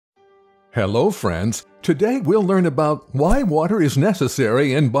Hello friends, today we'll learn about why water is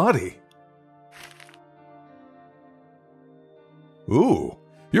necessary in body. Ooh,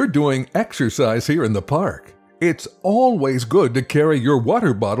 you're doing exercise here in the park. It's always good to carry your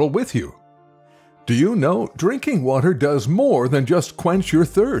water bottle with you. Do you know drinking water does more than just quench your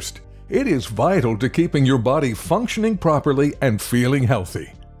thirst? It is vital to keeping your body functioning properly and feeling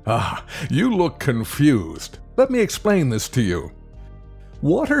healthy. You look confused. Let me explain this to you.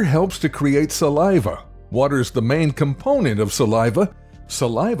 Water helps to create saliva. Water is the main component of saliva.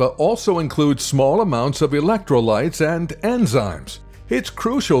 Saliva also includes small amounts of electrolytes and enzymes. It's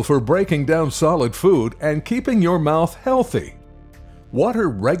crucial for breaking down solid food and keeping your mouth healthy. Water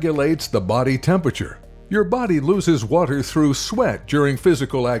regulates the body temperature. Your body loses water through sweat during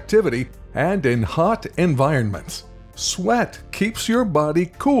physical activity and in hot environments. Sweat keeps your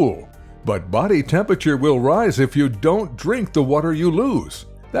body cool. But body temperature will rise if you don't drink the water you lose.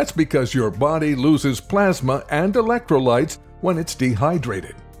 That's because your body loses plasma and electrolytes when it's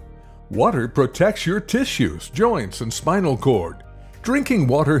dehydrated. Water protects your tissues, joints, and spinal cord. Drinking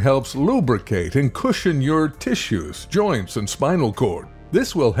water helps lubricate and cushion your tissues, joints, and spinal cord.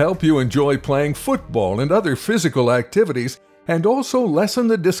 This will help you enjoy playing football and other physical activities and also lessen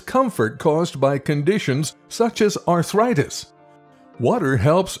the discomfort caused by conditions such as arthritis. Water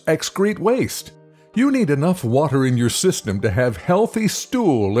helps excrete waste. You need enough water in your system to have healthy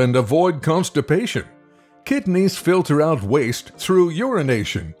stool and avoid constipation. Kidneys filter out waste through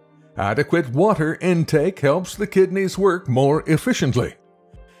urination. Adequate water intake helps the kidneys work more efficiently.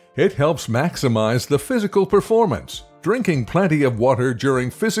 It helps maximize the physical performance. Drinking plenty of water during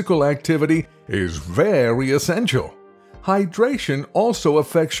physical activity is very essential. Hydration also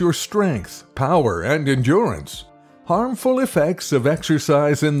affects your strength, power, and endurance. Harmful effects of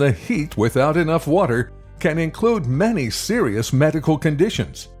exercise in the heat without enough water can include many serious medical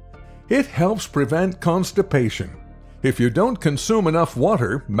conditions. It helps prevent constipation. If you don't consume enough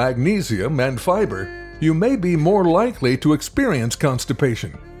water, magnesium, and fiber, you may be more likely to experience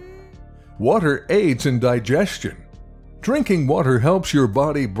constipation. Water aids in digestion. Drinking water helps your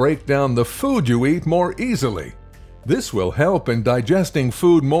body break down the food you eat more easily. This will help in digesting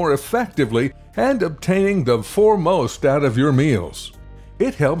food more effectively and obtaining the foremost out of your meals.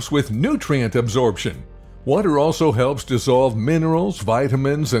 It helps with nutrient absorption. Water also helps dissolve minerals,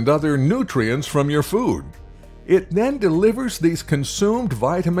 vitamins, and other nutrients from your food. It then delivers these consumed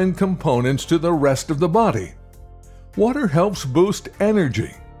vitamin components to the rest of the body. Water helps boost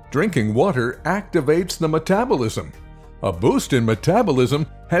energy. Drinking water activates the metabolism. A boost in metabolism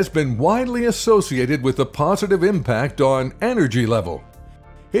has been widely associated with a positive impact on energy level.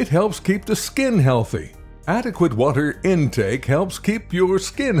 It helps keep the skin healthy. Adequate water intake helps keep your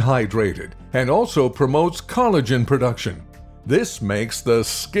skin hydrated and also promotes collagen production. This makes the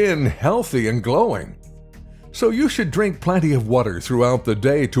skin healthy and glowing. So you should drink plenty of water throughout the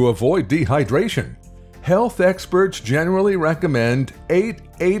day to avoid dehydration. Health experts generally recommend 8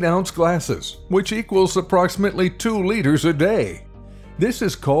 8-ounce glasses, which equals approximately 2 liters a day. This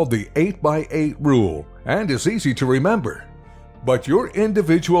is called the 8x8 rule and is easy to remember. But your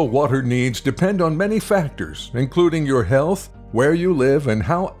individual water needs depend on many factors, including your health, where you live, and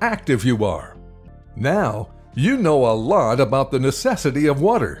how active you are. Now, you know a lot about the necessity of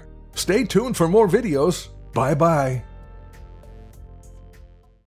water. Stay tuned for more videos. Bye-bye.